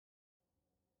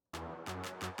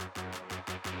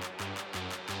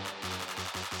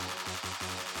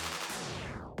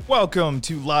Welcome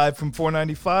to Live from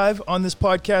 495. On this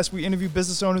podcast, we interview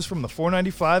business owners from the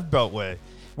 495 Beltway.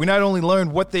 We not only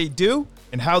learn what they do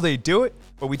and how they do it,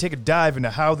 but we take a dive into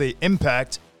how they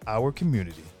impact our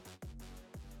community.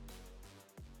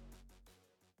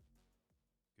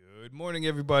 Good morning,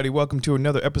 everybody. Welcome to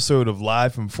another episode of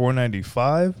Live from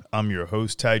 495. I'm your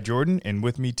host, Ty Jordan, and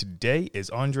with me today is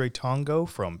Andre Tongo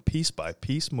from Piece by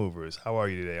Piece Movers. How are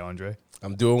you today, Andre?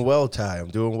 I'm doing well, Ty.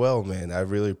 I'm doing well, man. I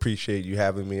really appreciate you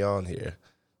having me on here.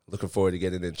 Looking forward to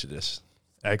getting into this.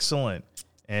 Excellent.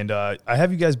 And I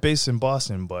have you guys based in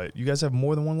Boston, but you guys have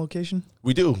more than one location?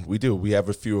 We do. We have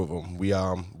a few of them.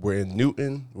 We're in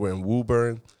Newton. We're in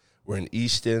Woburn. We're in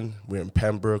Easton. We're in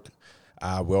Pembroke.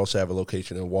 We also have a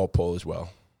location in Walpole as well.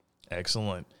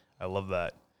 Excellent. I love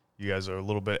that. You guys are a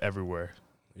little bit everywhere.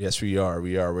 Yes, we are.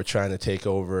 We're trying to take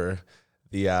over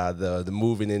the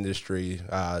moving industry,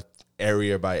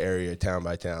 area by area, town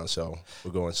by town. So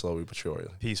we're going slowly but surely.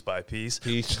 Piece by piece.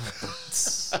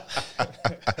 Piece.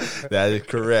 That is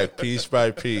correct. Piece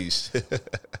by piece.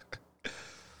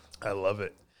 I love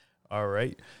it. All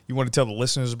right. You want to tell the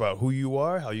listeners about who you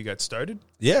are, how you got started?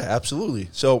 Yeah, absolutely.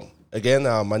 So, again,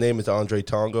 my name is Andre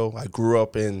Tongo. I grew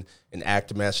up in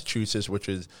Acton, Massachusetts, which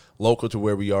is local to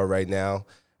where we are right now.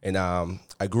 And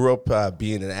I grew up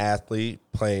being an athlete,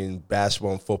 playing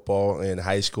basketball and football in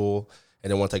high school. And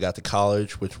then once I got to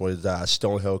college, which was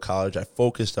Stonehill College, I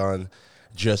focused on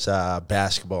just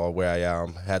basketball, where I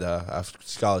had a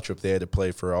scholarship there to play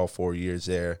for all 4 years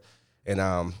there. And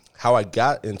how I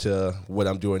got into what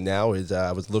I'm doing now is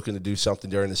I was looking to do something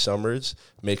during the summers,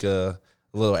 make a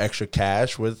little extra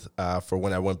cash for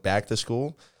when I went back to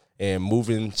school. And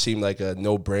moving seemed like a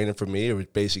no-brainer for me. It was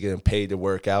basically getting paid to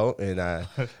work out, and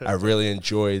I really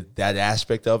enjoyed that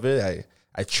aspect of it.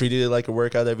 I treated it like a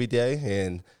workout every day,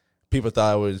 and people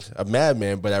thought I was a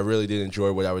madman, but I really did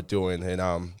enjoy what I was doing.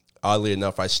 And oddly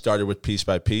enough, I started with Piece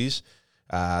by Piece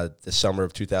the summer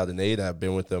of 2008, and I've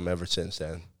been with them ever since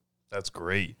then. That's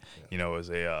great. Yeah. You know, as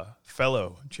a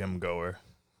fellow gym goer,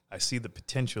 I see the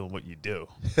potential in what you do.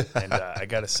 And I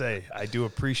got to say, I do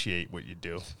appreciate what you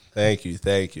do. Thank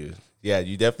you. Yeah,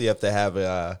 you definitely have to have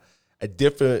a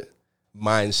different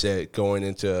mindset going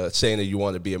into saying that you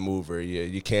want to be a mover.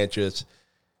 You can't just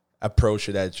approach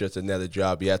it as just another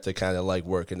job. You have to kind of like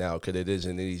working out, because it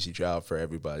isn't an easy job for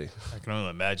everybody. I can only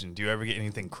imagine. Do you ever get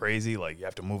anything crazy, like you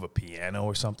have to move a piano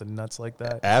or something nuts like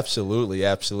that? Absolutely.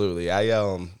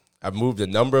 I've moved a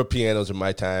number of pianos in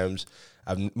my times.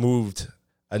 I've moved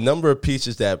a number of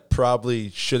pieces that probably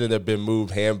shouldn't have been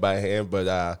moved hand by hand,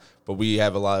 but we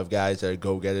have a lot of guys that are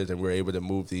go-getters, and we're able to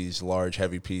move these large,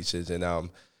 heavy pieces. And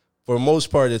for the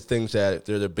most part, it's things that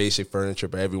they're the basic furniture,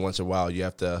 but every once in a while you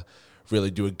have to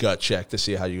really do a gut check to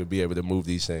see how you would be able to move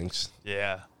these things.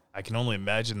 Yeah, I can only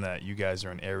imagine that you guys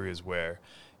are in areas where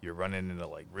you're running into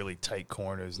like really tight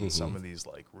corners in some of these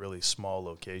like really small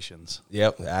locations.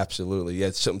 Yep, absolutely.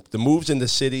 Yeah, the moves in the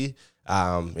city,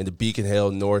 in the Beacon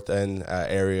Hill North End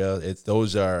area,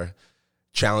 those are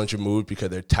challenging moves because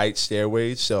they're tight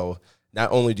stairways. So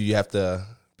not only do you have to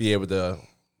be able to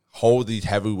hold these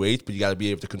heavy weights, but you got to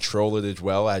be able to control it as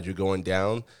well as you're going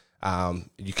down.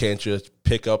 You can't just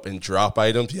pick up and drop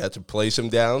items. You have to place them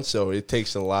down. So it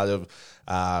takes a lot of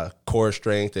core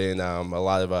strength and a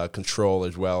lot of control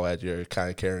as well as you're kind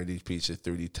of carrying these pieces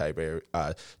through these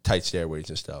tight stairways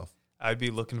and stuff. I'd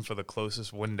be looking for the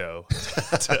closest window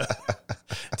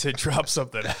to drop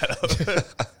something out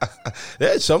of.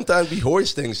 Yeah, sometimes we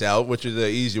hoist things out, which is the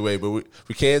easy way, but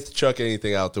we can't chuck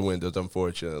anything out the windows,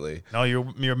 unfortunately. No,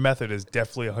 your method is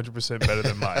definitely 100% better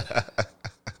than mine.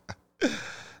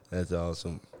 That's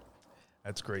awesome.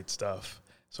 That's great stuff.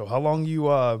 So how long you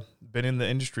been in the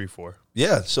industry for?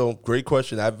 Yeah, so great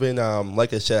question. I've been,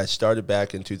 like I said, I started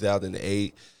back in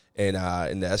 2008 and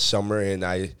in that summer, and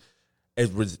I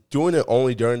was doing it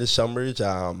only during the summers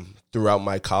throughout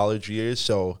my college years.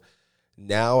 So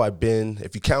now I've been,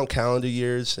 if you count calendar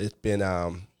years, it's been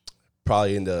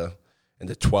probably in the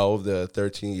 12 to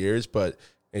 13 years. But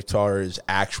as far as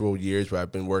actual years where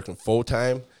I've been working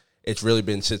full-time, it's really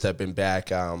been since I've been back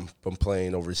from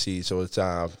playing overseas. So it's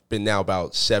been now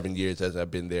about 7 years as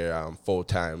I've been there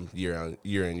full-time, year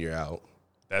in, year out.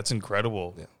 That's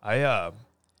incredible. Yeah.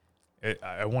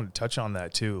 I want to touch on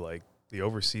that too, like the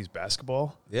overseas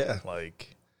basketball. Yeah.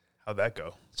 Like, how'd that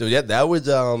go? So, yeah, that was,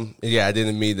 I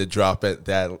didn't mean to drop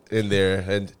that in there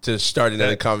and to start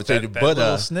another conversation. That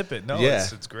little snippet. No, yeah.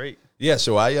 It's great. Yeah,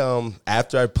 so I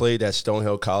after I played at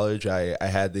Stonehill College, I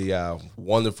had the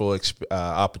wonderful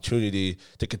opportunity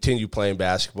to continue playing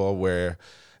basketball, where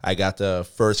I got to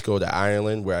first go to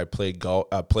Ireland, where I played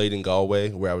in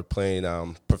Galway, where I was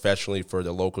playing professionally for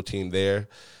the local team there.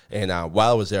 And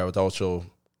while I was there, I was also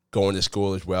going to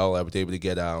school as well. I was able to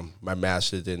get my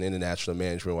master's in international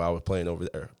management while I was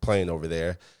playing over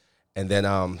there. And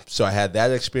then, so I had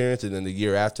that experience, and then the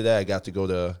year after that, I got to go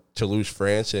to Toulouse,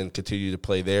 France, and continue to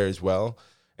play there as well.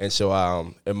 And so,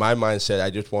 in my mindset, I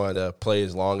just wanted to play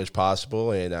as long as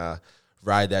possible and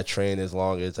ride that train as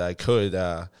long as I could.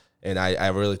 And I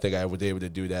really think I was able to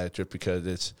do that just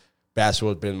because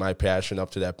basketball has been my passion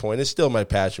up to that point. It's still my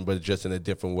passion, but it's just in a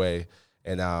different way.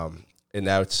 And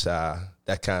now it's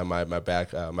that kind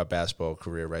of my basketball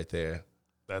career right there.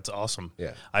 That's awesome.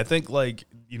 Yeah. I think, like,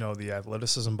 the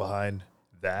athleticism behind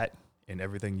that and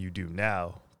everything you do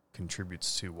now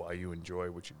contributes to why you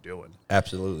enjoy what you're doing.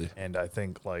 Absolutely. And I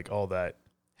think, like, all that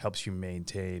helps you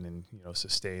maintain and,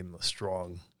 sustain the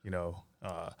strong,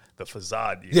 the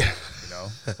facade. Yeah.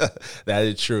 That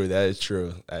is true. That is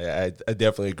true. I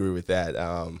definitely agree with that.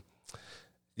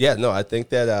 I think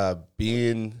that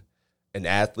being an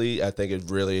athlete, I think it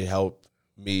really helped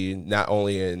me not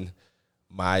only in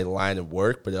my line of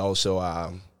work, but also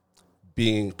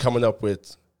coming up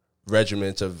with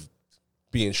regiments of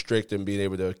being strict and being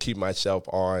able to keep myself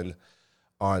on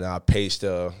pace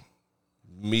to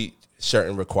meet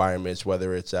certain requirements,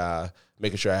 whether it's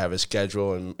making sure I have a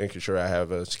schedule and making sure I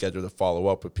have a schedule to follow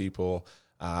up with people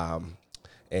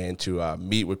and to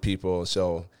meet with people.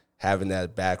 So having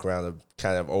that background of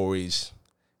kind of always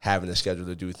having a schedule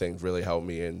to do things really helped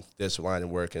me in this line of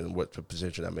work and what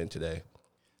position I'm in today.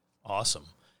 Awesome.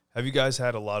 Have you guys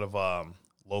had a lot of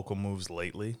local moves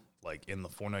lately, like in the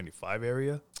 495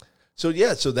 area? So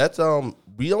that's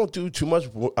we don't do too much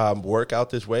work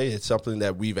out this way. It's something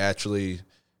that we've actually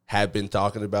have been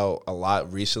talking about a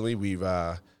lot recently.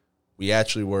 We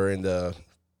actually were in the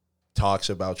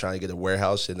talks about trying to get a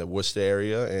warehouse in the Worcester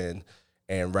area,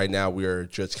 and right now we are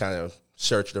just kind of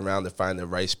searching around to find the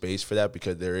right space for that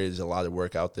because there is a lot of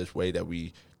work out this way that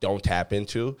we don't tap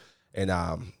into, and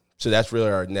so that's really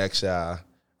our next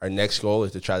goal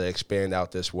is to try to expand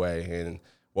out this way, and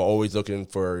we're always looking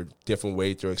for different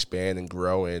ways to expand and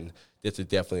grow, and this is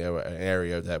definitely an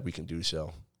area that we can do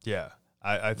so. Yeah,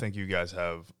 I think you guys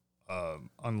have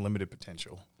unlimited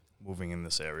potential moving in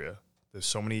this area. There's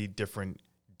so many different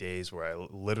days where I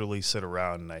literally sit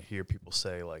around and I hear people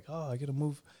say, like, oh, I got to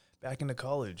move back into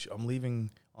college. I'm leaving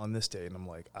on this day. And I'm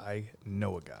like, I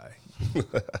know a guy.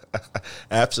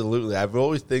 Absolutely. I've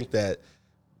always think that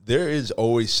there is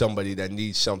always somebody that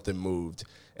needs something moved.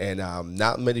 And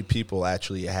not many people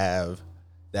actually have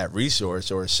that resource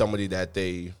or somebody that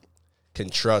they can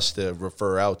trust to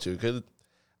refer out to. Because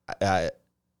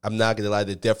I'm not going to lie,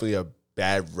 there's definitely a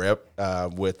bad rep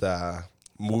with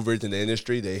movers in the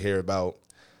industry. They hear about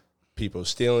people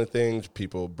stealing things,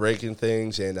 people breaking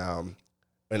things, and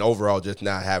overall just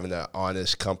not having an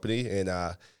honest company. And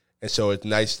so it's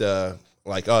nice to,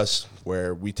 like us,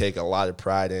 where we take a lot of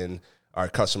pride in our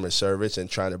customer service and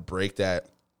trying to break that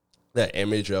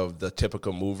image of the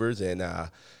typical movers. And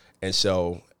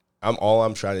so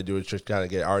I'm trying to do is just kind of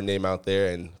get our name out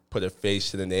there and put a face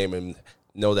to the name and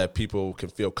know that people can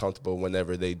feel comfortable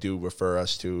whenever they do refer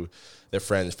us to their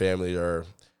friends, family, or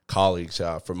colleagues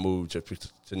for moves,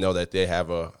 just to know that they have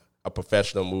a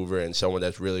professional mover and someone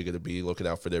that's really going to be looking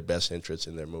out for their best interests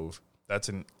in their move. That's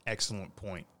an excellent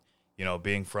point.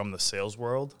 Being from the sales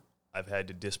world, I've had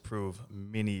to disprove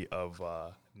many of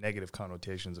negative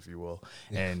connotations, if you will.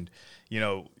 Yeah. And,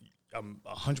 I'm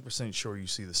 100% sure you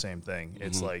see the same thing. Mm-hmm.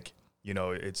 It's like,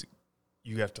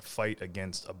 you have to fight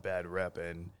against a bad rep,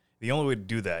 and the only way to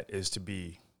do that is to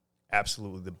be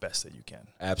absolutely the best that you can.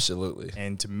 Absolutely.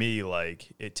 And to me,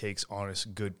 like, it takes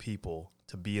honest, good people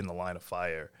to be in the line of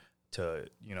fire to,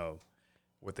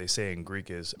 what they say in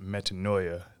Greek is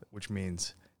metanoia, which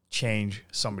means change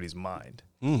somebody's mind.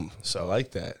 So I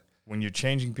like that. When you're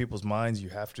changing people's minds, you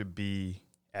have to be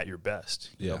at your best,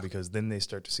 because then they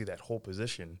start to see that whole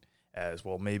position as,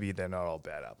 well, maybe they're not all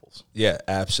bad apples. Yeah,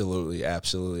 absolutely.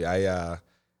 Absolutely.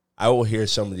 I will hear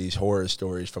some of these horror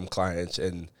stories from clients,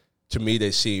 and to me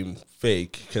they seem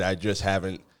fake because I just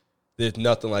haven't. There's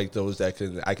nothing like those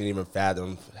that I can even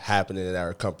fathom happening in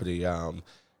our company.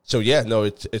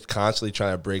 It's constantly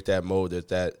trying to break that mold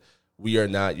that we are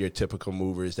not your typical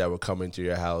movers that will come into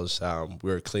your house.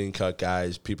 We're clean cut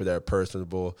guys, people that are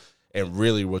personable, and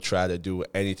really will try to do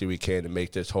anything we can to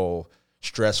make this whole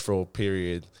stressful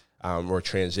period or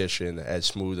transition as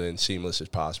smooth and seamless as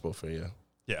possible for you.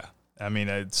 Yeah. I mean,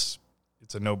 it's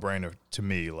a no-brainer to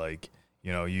me. Like,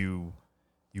 you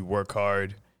work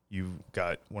hard. You've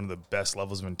got one of the best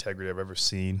levels of integrity I've ever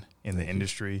seen in the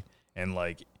industry. And,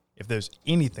 like, if there's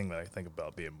anything that I think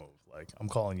about being moved, like, I'm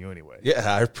calling you anyway.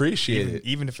 Yeah, I appreciate it.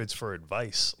 Even if it's for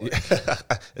advice. Like,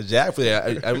 Exactly.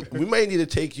 We might need to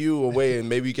take you away and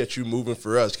maybe get you moving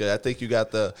for us, because I think you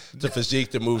got the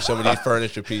physique to move some of these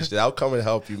furniture pieces. I'll come and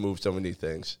help you move some of these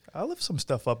things. I'll lift some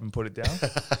stuff up and put it down.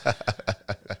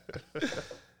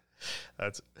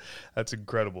 That's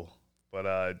incredible.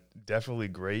 But definitely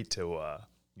great to,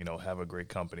 have a great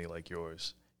company like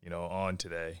yours, on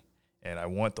today. And I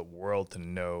want the world to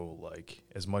know, like,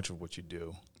 as much of what you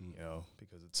do,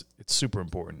 because it's super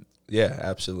important. Yeah,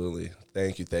 absolutely.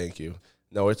 Thank you.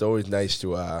 No, it's always nice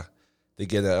to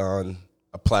get on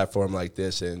a platform like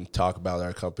this and talk about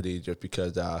our company, just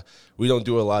because we don't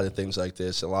do a lot of things like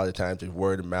this. A lot of times it's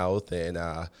word of mouth and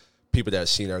people that have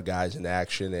seen our guys in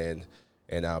action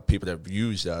and people that have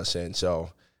used us. And so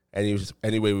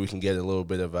any way we can get a little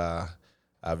bit of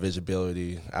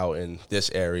visibility out in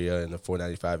this area, in the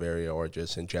 495 area, or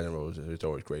just in general, it's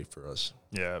always great for us.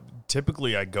 Yeah.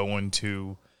 Typically I go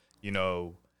into,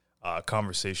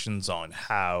 conversations on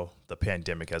how the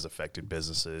pandemic has affected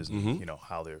businesses, and,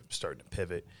 how they're starting to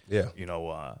pivot. Yeah.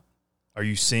 Are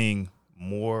you seeing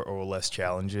more or less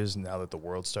challenges now that the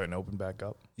world's starting to open back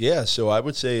up? Yeah. So I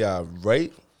would say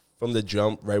right from the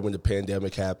jump, right when the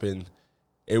pandemic happened,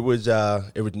 it was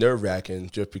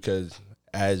nerve-wracking, just because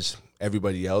as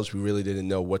everybody else, we really didn't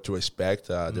know what to expect.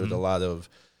 There was a lot of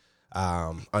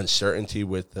uncertainty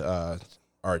with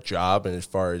our job, and as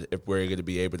far as if we're going to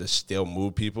be able to still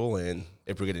move people and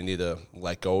if we're going to need to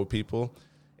let go of people.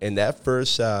 In that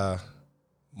first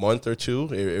month or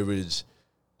two, it was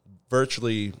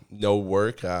virtually no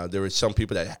work. There were some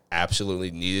people that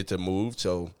absolutely needed to move,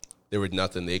 so there was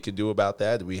nothing they could do about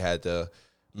that. We had to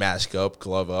mask up,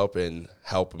 glove up, and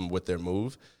help them with their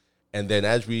move. And then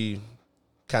as we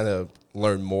kind of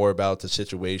learn more about the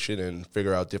situation and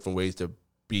figure out different ways to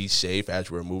be safe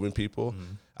as we're moving people,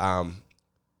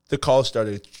 the calls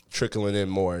started trickling in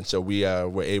more. And so we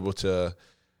were able to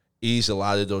ease a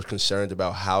lot of those concerns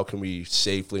about how can we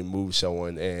safely move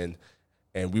someone. And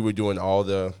we were doing all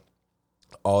the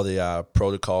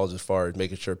protocols as far as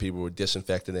making sure people were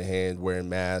disinfecting their hands, wearing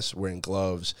masks, wearing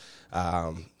gloves,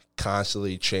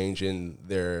 constantly changing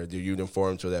their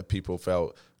uniform so that people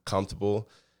felt comfortable.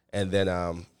 And then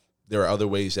there are other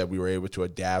ways that we were able to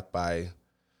adapt by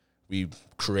we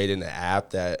created an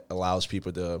app that allows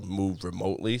people to move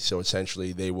remotely. So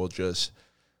essentially they will just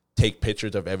take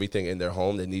pictures of everything in their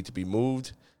home that need to be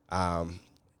moved and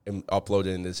upload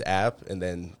it in this app. And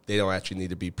then they don't actually need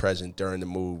to be present during the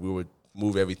move. We would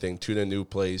move everything to the new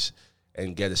place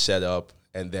and get it set up.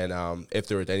 And then if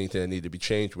there was anything that needed to be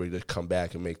changed, we'd just come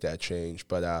back and make that change.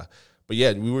 But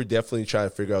yeah, we were definitely trying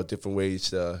to figure out different ways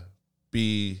to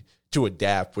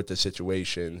adapt with the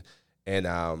situation. And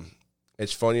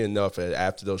it's funny enough that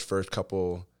after those first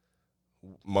couple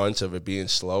months of it being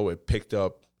slow, it picked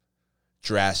up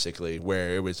drastically,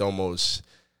 where it was almost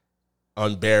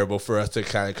unbearable for us to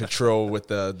kind of control with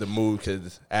the move,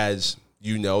 because as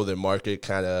you know, the market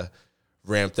kind of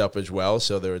ramped up as well.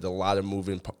 So there was a lot of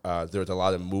moving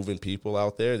people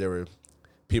out there. There were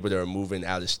people that were moving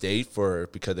out of state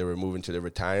because they were moving to their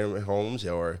retirement homes,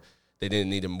 or they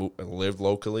didn't need to live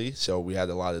locally. So we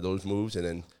had a lot of those moves, and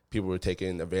then people were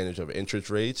taking advantage of interest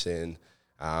rates and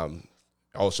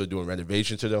also doing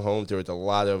renovations to their homes. There was a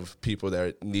lot of people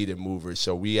that needed movers.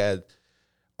 So we had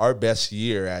our best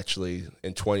year actually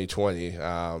in 2020,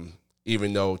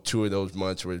 even though 2 of those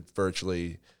months were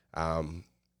virtually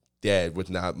dead with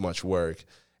not much work.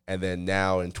 And then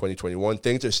now in 2021,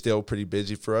 things are still pretty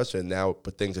busy for us,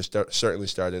 but things are certainly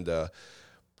starting to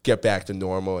get back to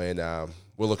normal, and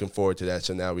we're looking forward to that.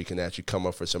 So now we can actually come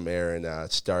up for some air and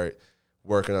start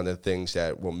working on the things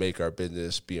that will make our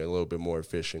business be a little bit more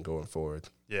efficient going forward.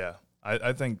 Yeah,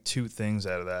 I think 2 things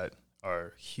out of that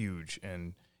are huge,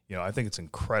 and I think it's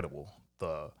incredible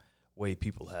the way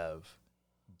people have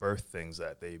birthed things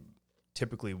that they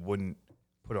typically wouldn't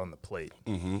put on the plate,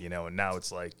 and now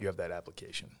it's like you have that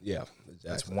application. Yeah, exactly.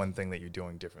 That's one thing that you're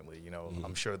doing differently.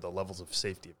 I'm sure the levels of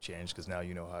safety have changed because now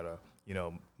you know how to,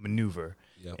 maneuver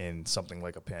in something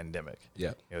like a pandemic.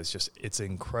 Yeah. It's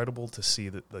incredible to see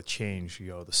the change,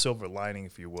 the silver lining,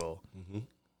 if you will,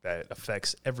 that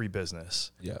affects every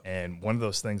business. Yeah. And one of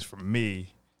those things for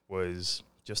me was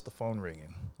just the phone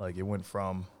ringing. Like, it went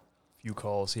from few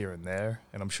calls here and there,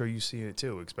 and I'm sure you see it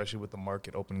too, especially with the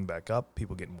market opening back up,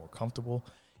 people getting more comfortable,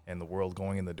 and the world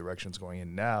going in the direction it's going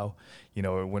in now.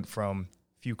 It went from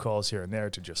few calls here and there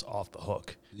to just off the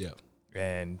hook. Yeah.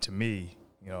 And to me,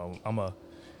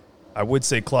 I would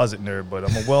say closet nerd, but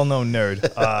I'm a well-known nerd.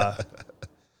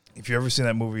 If you ever seen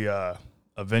that movie,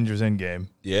 Avengers Endgame,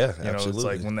 yeah,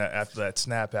 absolutely. It's like after that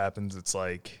snap happens, it's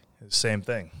like the same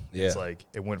thing. Yeah. It's like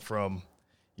it went from,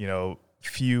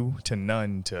 few to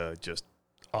none to just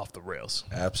off the rails.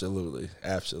 Absolutely.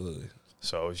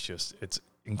 So it's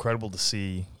incredible to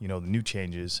see, the new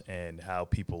changes and how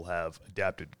people have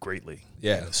adapted greatly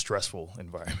in a stressful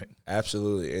environment.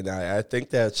 Absolutely. And I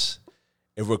think it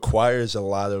requires a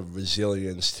lot of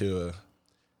resilience to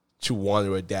want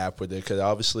to adapt with it, because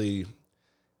obviously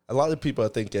a lot of people, I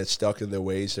think, get stuck in their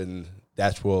ways, and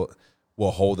that's what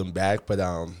will hold them back. But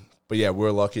yeah,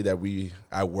 we're lucky that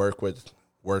I work with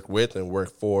and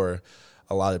work for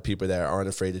a lot of people that aren't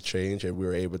afraid to change, and we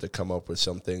were able to come up with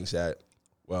some things that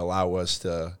will allow us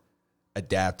to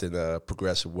adapt in a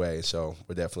progressive way. So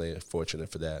we're definitely fortunate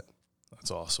for that.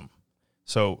 That's awesome.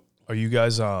 So are you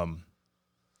guys, what are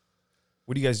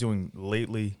you guys doing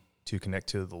lately to connect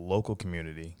to the local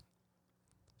community?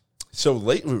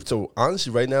 So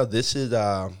honestly, right now, this is,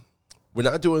 we're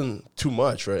not doing too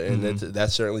much, right? And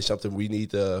that's certainly something we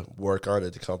need to work on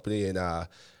at the company. And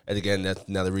again, that's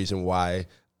another reason why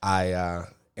I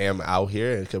am out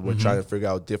here, because we're trying to figure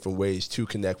out different ways to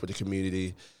connect with the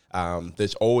community.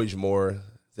 There's always more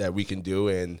that we can do,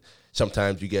 and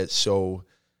sometimes you get so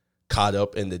caught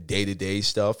up in the day-to-day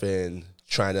stuff and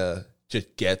trying to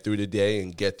just get through the day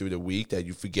and get through the week that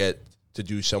you forget to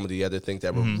do some of the other things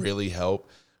that will really help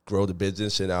grow the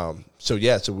business. And so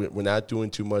we're not doing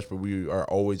too much, but we are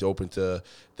always open to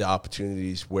the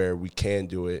opportunities where we can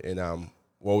do it, and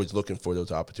we're always looking for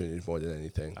those opportunities more than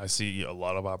anything. I see a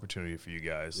lot of opportunity for you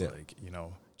guys,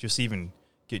 just even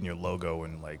getting your logo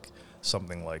and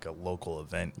something like a local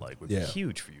event would be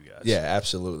huge for you guys. Yeah,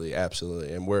 absolutely,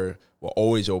 and we're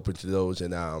always open to those,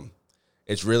 and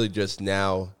it's really just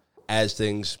now as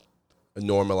things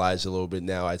normalize a little bit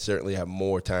now, I certainly have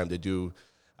more time to do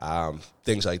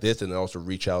things like this, and also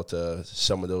reach out to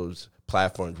some of those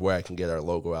platforms where I can get our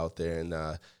logo out there and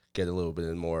get a little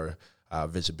bit more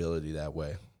visibility that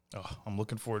way. Oh, I'm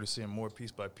looking forward to seeing more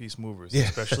piece by piece movers,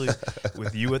 especially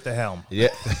with you at the helm. Yeah,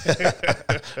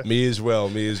 me as well.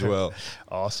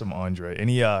 Awesome, Andre.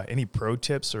 Any pro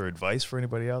tips or advice for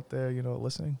anybody out there,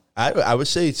 listening? I would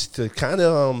say it's to kind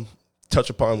of touch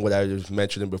upon what I was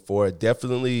mentioning before.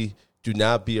 Definitely do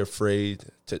not be afraid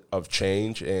of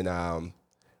change, and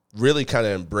really kind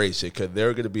of embrace it, because there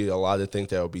are going to be a lot of things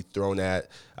that will be thrown at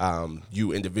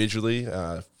you individually,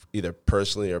 either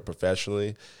personally or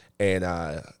professionally. And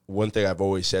one thing I've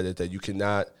always said is that you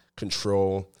cannot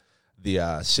control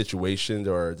the situation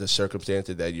or the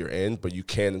circumstances that you're in, but you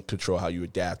can control how you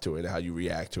adapt to it and how you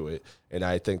react to it. And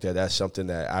I think that that's something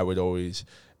that I would always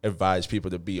advise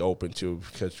people to be open to,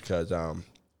 because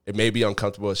it may be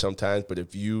uncomfortable sometimes, but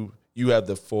if you have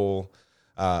the full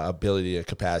ability and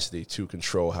capacity to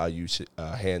control how you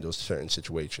handle certain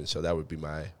situations. So that would be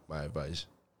my advice.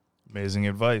 Amazing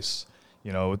advice.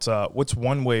 It's what's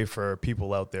one way for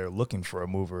people out there looking for a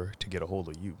mover to get a hold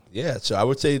of you? Yeah, so I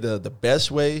would say the best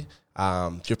way,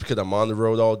 just because I'm on the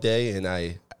road all day and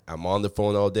I'm on the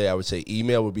phone all day, I would say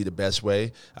email would be the best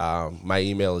way. My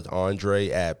email is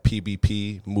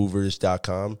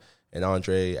andre@pbpmovers.com, and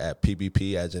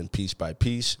andre@pbp, as in piece by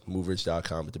piece,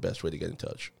 movers.com is the best way to get in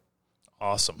touch.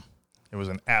 Awesome. It was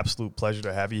an absolute pleasure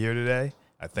to have you here today.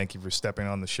 I thank you for stepping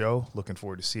on the show. Looking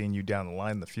forward to seeing you down the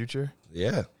line in the future.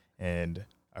 Yeah. And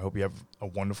I hope you have a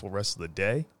wonderful rest of the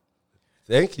day.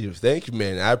 Thank you,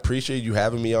 man. I appreciate you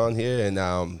having me on here.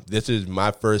 And this is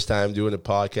my first time doing a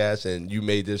podcast, and you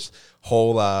made this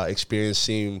whole experience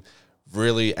seem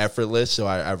really effortless. So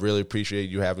I really appreciate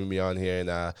you having me on here,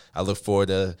 and I look forward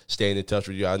to staying in touch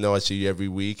with you. I know I see you every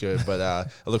week, but I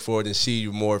look forward to see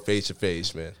you more face to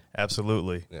face, man.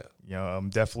 Absolutely. Yeah. I'm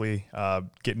definitely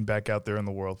getting back out there in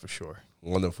the world for sure.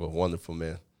 Wonderful,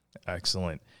 man.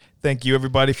 Excellent. Thank you,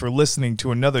 everybody, for listening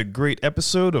to another great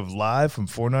episode of Live from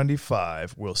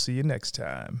 495. We'll see you next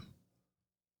time.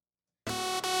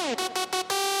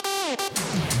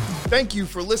 Thank you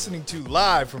for listening to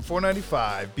Live from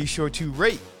 495. Be sure to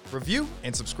rate, review,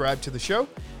 and subscribe to the show.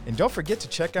 And don't forget to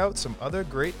check out some other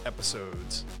great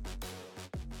episodes.